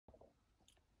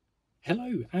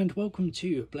Hello and welcome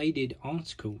to Bladed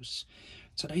Articles.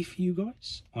 Today for you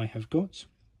guys I have got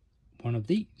one of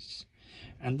these,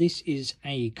 and this is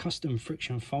a custom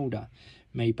friction folder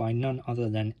made by none other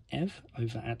than Ev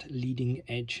over at Leading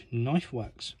Edge Knife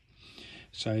Works.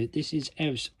 So this is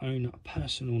Ev's own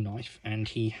personal knife and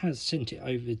he has sent it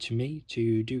over to me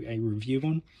to do a review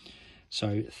on.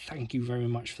 So thank you very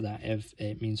much for that, Ev.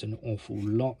 It means an awful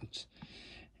lot.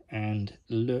 And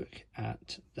look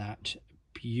at that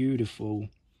beautiful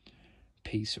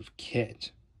piece of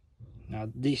kit. Now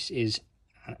this is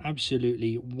an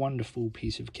absolutely wonderful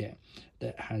piece of kit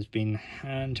that has been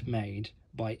handmade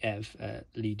by Ev at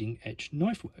Leading Edge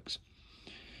Knife Works.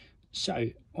 So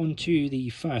on to the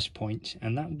first point,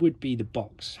 and that would be the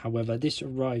box. However, this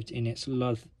arrived in its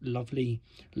lovely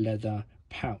leather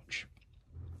pouch,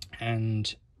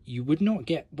 and you would not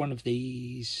get one of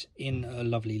these in a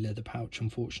lovely leather pouch,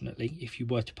 unfortunately, if you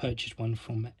were to purchase one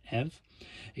from Ev.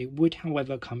 It would,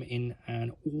 however, come in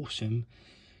an awesome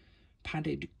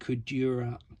padded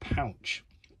Cordura pouch,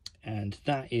 and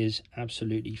that is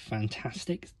absolutely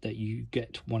fantastic that you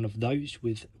get one of those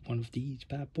with one of these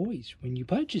bad boys when you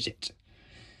purchase it.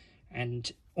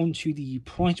 And onto the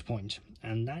price point,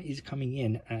 and that is coming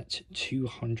in at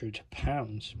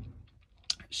 £200.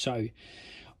 So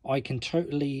I can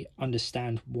totally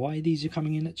understand why these are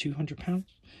coming in at £200,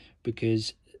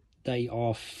 because they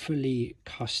are fully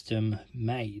custom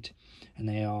made, and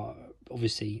they are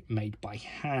obviously made by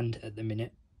hand at the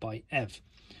minute by Ev.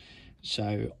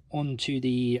 So on to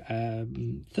the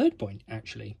third point,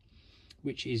 actually,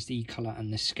 which is the colour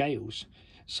and the scales.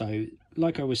 So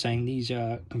like I was saying, these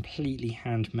are completely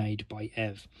handmade by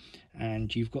Ev,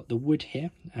 and you've got the wood here,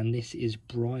 and this is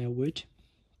briar wood.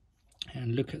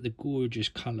 And look at the gorgeous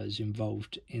colours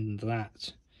involved in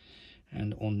that,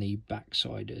 and on the back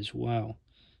side as well.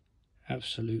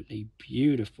 Absolutely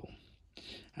beautiful.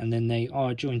 And then they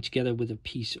are joined together with a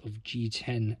piece of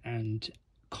G10 and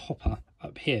copper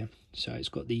up here. So it's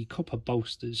got the copper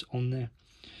bolsters on there.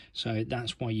 So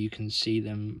that's why you can see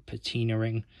them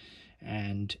patinaing.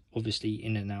 And obviously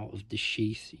in and out of the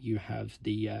sheath you have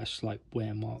the slight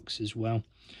wear marks as well.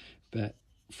 But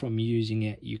from using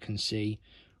it you can see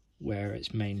where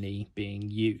it's mainly being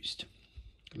used,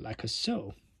 like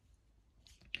so.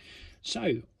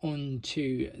 So on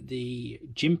to the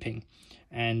jimping,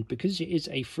 and because it is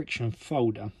a friction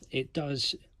folder, it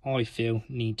does, I feel,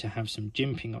 need to have some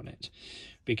jimping on it,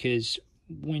 because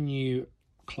when you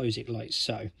close it like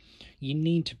so, you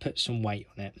need to put some weight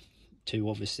on it to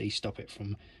obviously stop it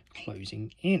from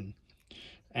closing in.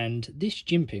 And this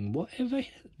jimping, whatever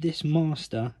this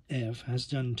master Ev has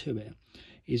done to it,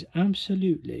 is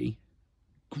absolutely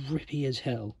grippy as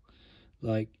hell.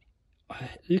 Like,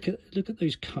 look at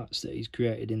those cuts that he's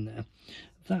created in there.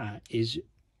 That is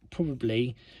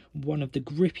probably one of the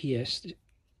grippiest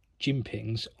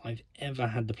jimpings I've ever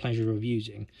had the pleasure of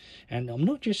using. And I'm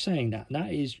not just saying that,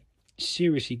 that is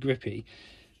seriously grippy.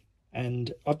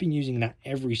 And I've been using that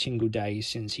every single day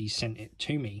since he sent it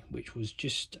to me, which was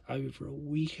just over a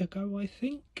week ago, I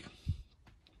think.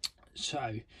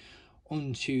 So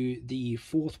on to the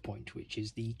fourth point, which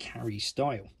is the carry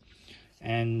style.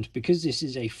 And because this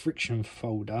is a friction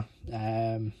folder,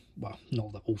 well,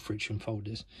 not that all friction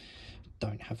folders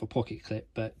don't have a pocket clip,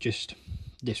 but just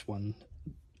this one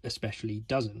especially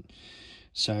doesn't.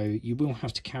 So you will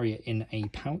have to carry it in a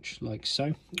pouch like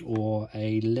so, or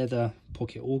a leather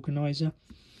pocket organizer,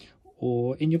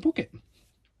 or in your pocket.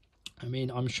 I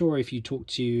mean, I'm sure if you talk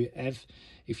to Ev,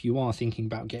 if you are thinking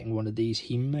about getting one of these,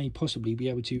 he may possibly be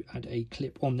able to add a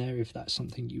clip on there if that's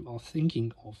something you are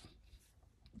thinking of.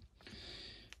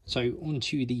 So on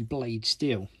to the blade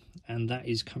steel, and that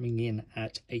is coming in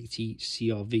at 80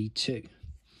 CRV2.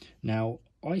 Now,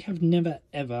 I have never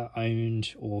ever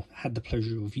owned or had the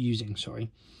pleasure of using,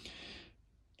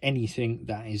 anything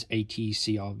that is 80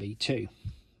 CRV2.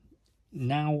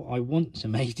 Now I want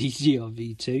some 80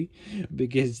 CRV2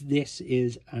 because this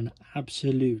is an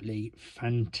absolutely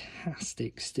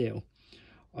fantastic steel.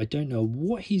 I don't know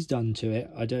what he's done to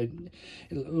it.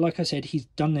 Like I said, he's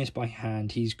done this by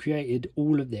hand. He's created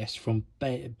all of this from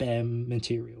bare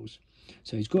materials.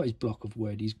 So he's got his block of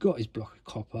wood, he's got his block of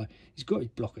copper, he's got his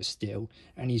block of steel,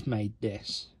 and he's made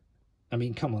this. I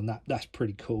mean, come on, that's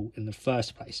pretty cool in the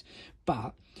first place.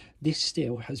 But this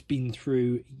steel has been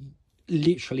through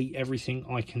literally everything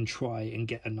I can try and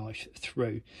get a knife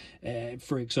through.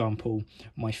 For example,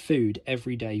 my food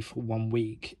every day for 1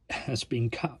 week has been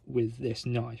cut with this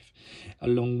knife,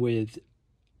 along with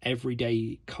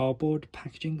everyday cardboard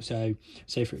packaging. So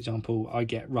say for example I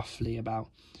get roughly about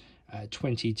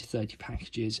 20 to 30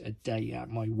 packages a day at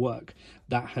my work.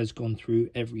 That has gone through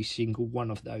every single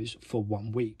one of those for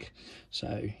 1 week.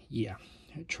 So yeah,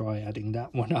 try adding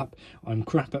that one up. I'm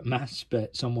crap at maths,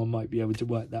 but someone might be able to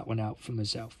work that one out for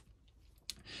myself.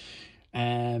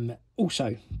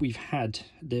 Also, we've had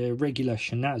the regular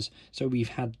shenaz. So we've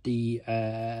had the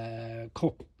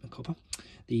copper,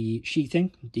 the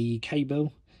sheathing, the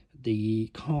cable, the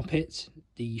carpet,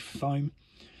 the foam,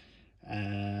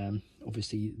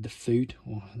 obviously the food,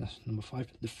 or that's number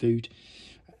 5, the food,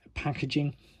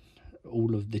 packaging,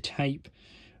 all of the tape.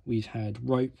 We've had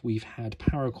rope, we've had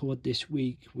paracord this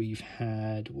week, we've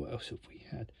had, what else have we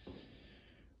had?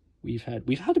 We've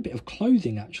had a bit of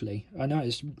clothing, actually. I know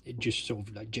it's just sort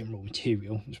of like general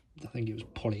material. I think it was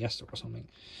polyester or something.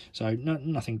 So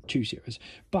nothing too serious.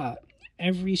 But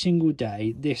every single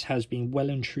day, this has been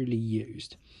well and truly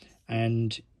used.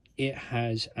 And it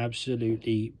has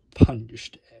absolutely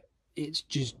punched. It's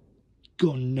just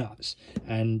gone nuts.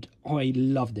 And I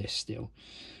love this still.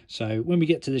 So when we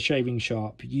get to the shaving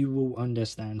sharp, you will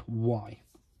understand why.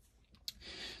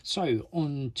 So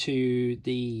on to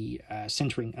the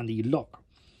centering and the lock.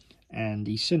 And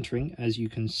the centering, as you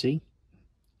can see,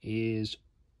 is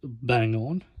bang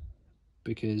on,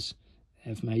 because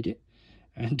I've made it.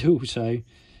 And also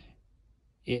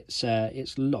its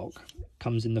lock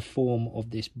comes in the form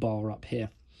of this bar up here.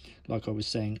 Like I was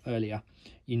saying earlier,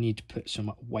 you need to put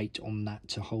some weight on that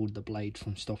to hold the blade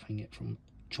from stopping it from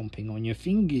chomping on your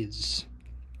fingers.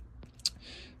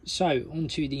 So on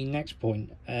to the next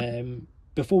point.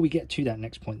 Before we get to that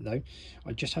next point, though,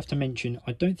 I just have to mention,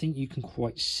 I don't think you can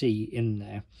quite see in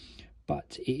there,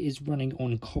 but it is running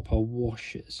on copper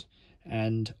washers.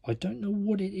 And I don't know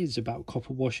what it is about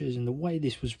copper washers and the way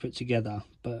this was put together,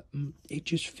 but it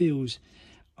just feels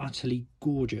utterly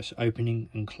gorgeous opening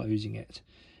and closing it.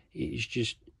 It is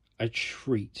just a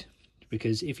treat,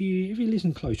 because if you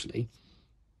listen closely,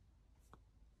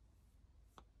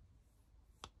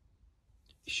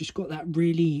 it's just got that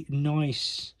really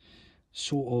nice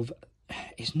sort of,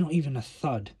 it's not even a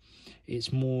thud,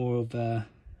 it's more of a,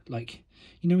 like,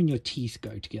 you know when your teeth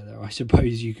go together, I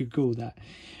suppose you could call that.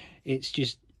 It's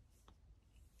just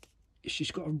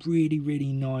got a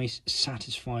really nice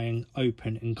satisfying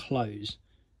open and close,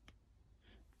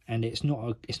 and it's not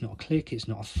a click, it's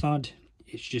not a thud,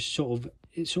 it's just sort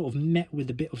of met with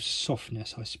a bit of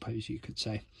softness, I suppose you could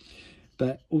say.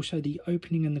 But also the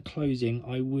opening and the closing,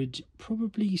 I would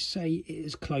probably say it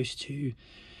is close to,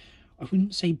 I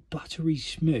wouldn't say buttery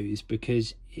smooth,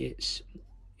 because it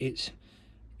is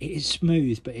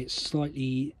smooth, but it's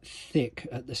slightly thick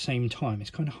at the same time.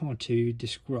 It's kind of hard to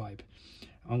describe.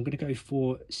 I'm going to go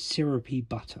for syrupy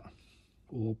butter,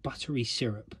 or buttery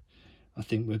syrup, I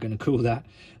think we're going to call that.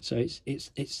 So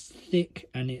it's thick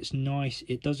and it's nice.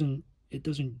 It doesn't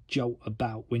jolt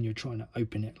about when you're trying to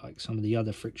open it like some of the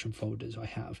other friction folders I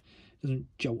have. It doesn't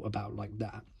jolt about like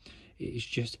that. It is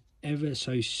just ever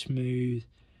so smooth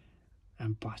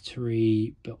and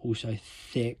buttery, but also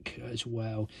thick as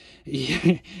well.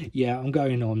 Yeah, I'm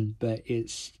going on, but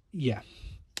it's, yeah,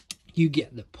 you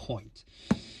get the point.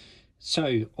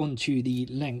 So onto the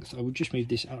length. I will just move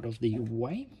this out of the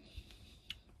way.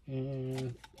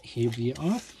 Here we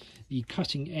are. The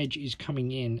cutting edge is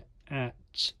coming in at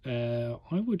I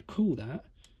would call that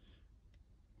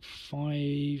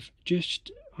 5,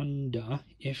 just under,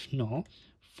 if not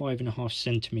 5.5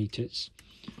 centimeters.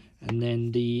 And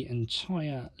then the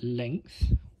entire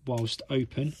length, whilst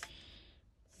open,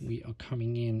 we are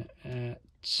coming in at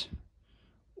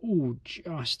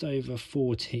just over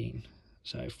 14.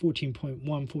 So 14.1,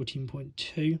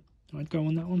 14.2, I'd go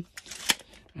on that one.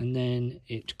 And then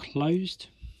it closed.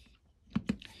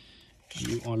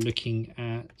 You are looking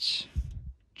at,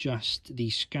 just the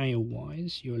scale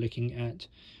wise, you're looking at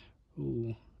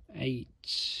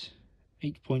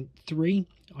 8.3,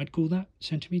 I'd call that,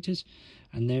 centimeters.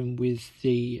 And then with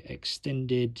the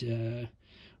extended, I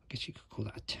guess you could call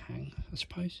that a tang, I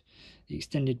suppose. The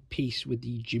extended piece with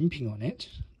the jimping on it,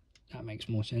 that makes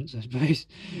more sense, I suppose.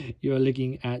 You're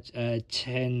looking at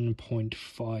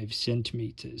 10.5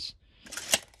 centimeters.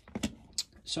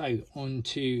 So on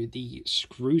to the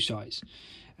screw size.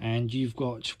 And you've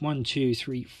got 1, 2,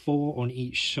 3, 4 on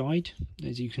each side,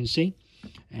 as you can see.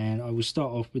 And I will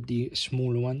start off with the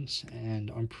smaller ones, and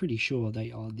I'm pretty sure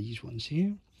they are these ones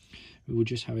here. We will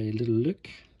just have a little look.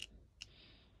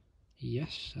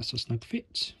 Yes, that's a snug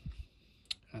fit.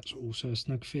 That's also a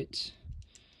snug fit.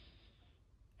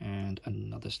 And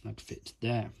another snug fit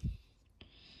there.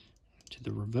 To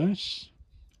the reverse.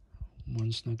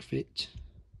 1 snug fit.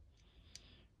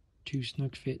 2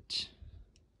 snug fit.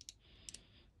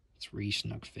 3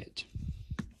 snug fit.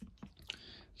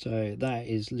 So that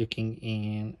is looking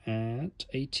in at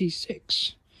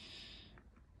 86.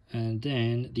 And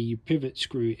then the pivot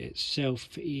screw itself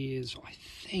is, I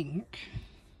think,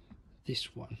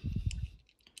 this one.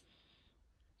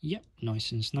 Yep,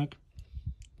 nice and snug.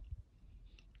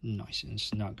 Nice and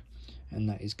snug. And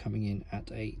that is coming in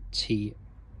at a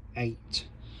T8.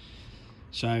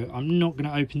 So I'm not going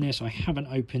to open this. I haven't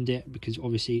opened it because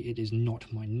obviously it is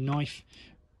not my knife.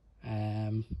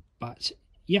 But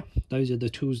yeah, those are the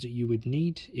tools that you would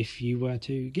need if you were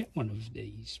to get one of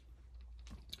these.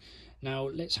 Now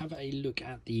let's have a look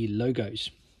at the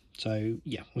logos. So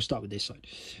yeah, we'll start with this side,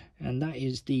 and that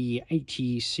is the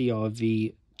 80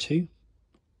 CRV2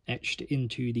 etched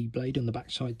into the blade on the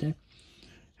back side there.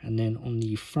 And then on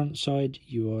the front side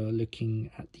you are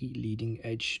looking at the Leading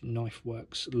Edge Knife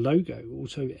Works logo,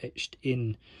 also etched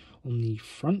in on the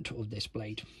front of this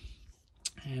blade,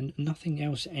 and nothing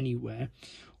else anywhere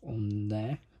on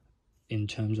there in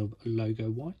terms of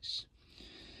logo wise.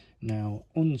 Now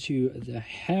onto the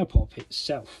hair pop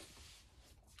itself.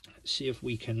 Let's see if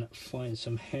we can find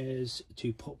some hairs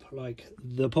to pop like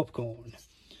the popcorn.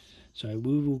 So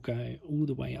we will go all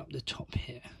the way up the top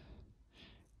here.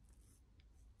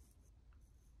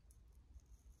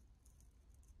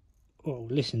 Oh,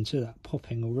 listen to that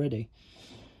popping already.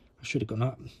 I should have gone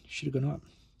up. Should have gone up.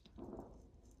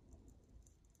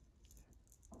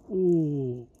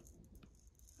 Oh,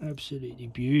 absolutely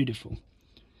beautiful.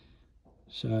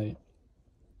 So,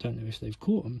 don't know if they've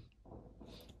caught them.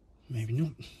 Maybe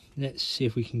not. Let's see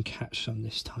if we can catch some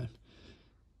this time.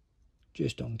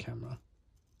 Just on camera.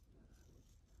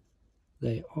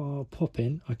 They are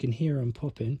popping. I can hear them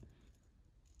popping.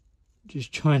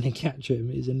 Just trying to catch them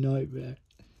is a nightmare.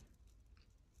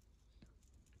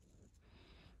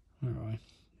 Alright,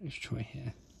 let's try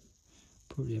here.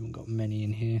 Probably haven't got many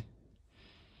in here.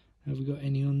 Have we got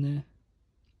any on there?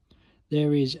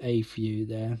 There is a few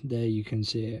there. There you can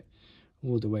see it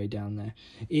all the way down there.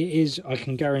 It is, I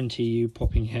can guarantee you,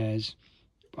 popping hairs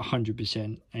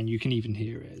 100%, and you can even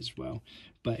hear it as well.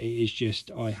 But it is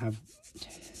just, I have,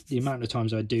 the amount of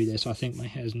times I do this, I think my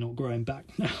hair's not growing back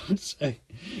now. So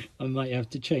I might have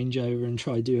to change over and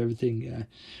try to do everything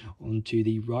onto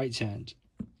the right hand.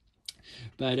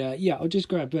 But yeah, I'll just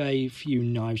grab a few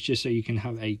knives just so you can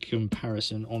have a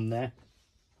comparison on there.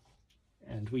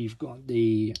 And we've got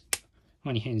the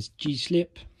Honey Hands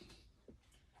G-Slip.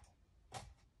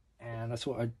 And I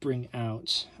thought I'd bring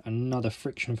out another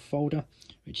friction folder,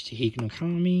 which is Tahiki no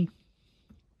Kami,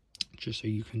 just so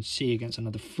you can see against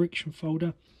another friction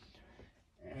folder.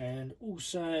 And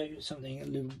also something a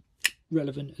little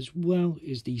relevant as well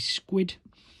is the squid.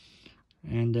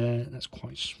 And that's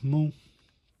quite small,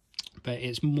 but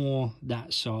it's more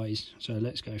that size. So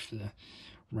let's go for the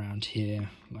round here,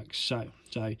 like so.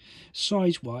 So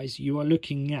size wise, you are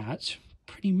looking at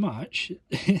pretty much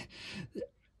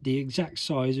the exact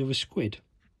size of a squid.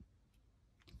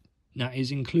 That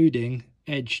is including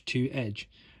edge to edge.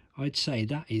 I'd say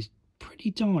that is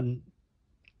pretty darn,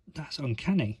 that's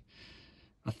uncanny.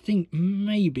 I think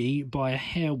maybe by a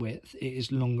hair width it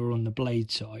is longer on the blade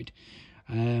side.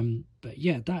 But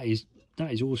yeah, that is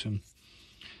awesome.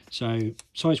 So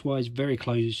size wise, very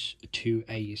close to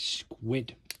a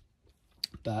squid.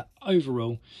 But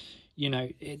overall, you know,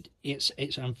 it's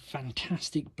a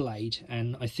fantastic blade,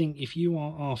 and I think if you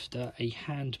are after a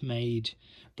handmade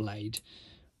blade,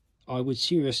 I would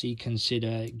seriously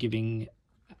consider giving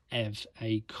Ev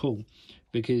a call,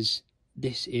 because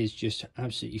this is just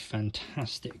absolutely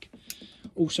fantastic.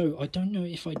 Also, I don't know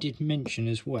if I did mention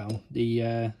as well the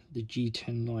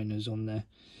G10 liners on there,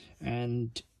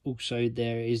 and also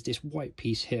there is this white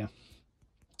piece here.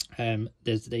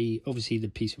 There's obviously the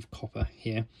piece of copper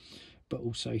here, but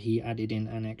also he added in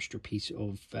an extra piece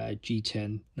of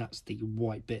G10. That's the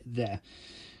white bit there,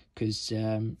 because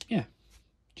yeah,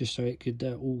 just so it could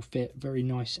all fit very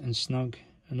nice and snug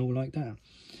and all like that.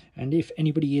 And if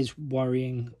anybody is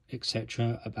worrying,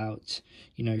 etc., about,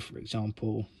 you know, for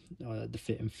example, the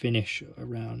fit and finish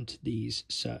around these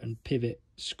certain pivot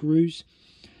screws,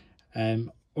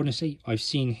 honestly, I've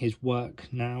seen his work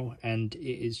now, and it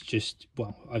is just,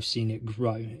 well, I've seen it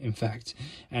grow, in fact,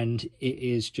 and it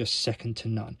is just second to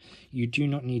none. You do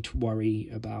not need to worry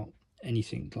about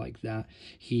anything like that.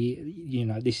 He, you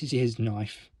know, this is his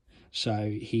knife,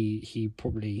 so he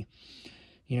probably,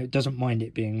 you know, doesn't mind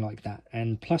it being like that.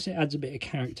 And plus it adds a bit of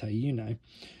character, you know.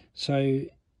 So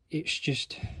it's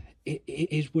just, it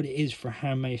is what it is for a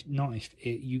handmade knife.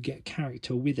 You get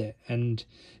character with it, and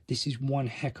this is one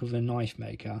heck of a knife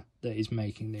maker that is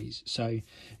making these. So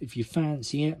if you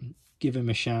fancy it, give him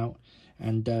a shout,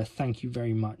 and thank you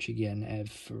very much again, Ev,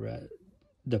 for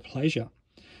the pleasure.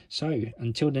 So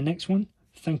until the next one,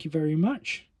 Thank you very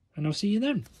much, and I'll see you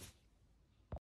then.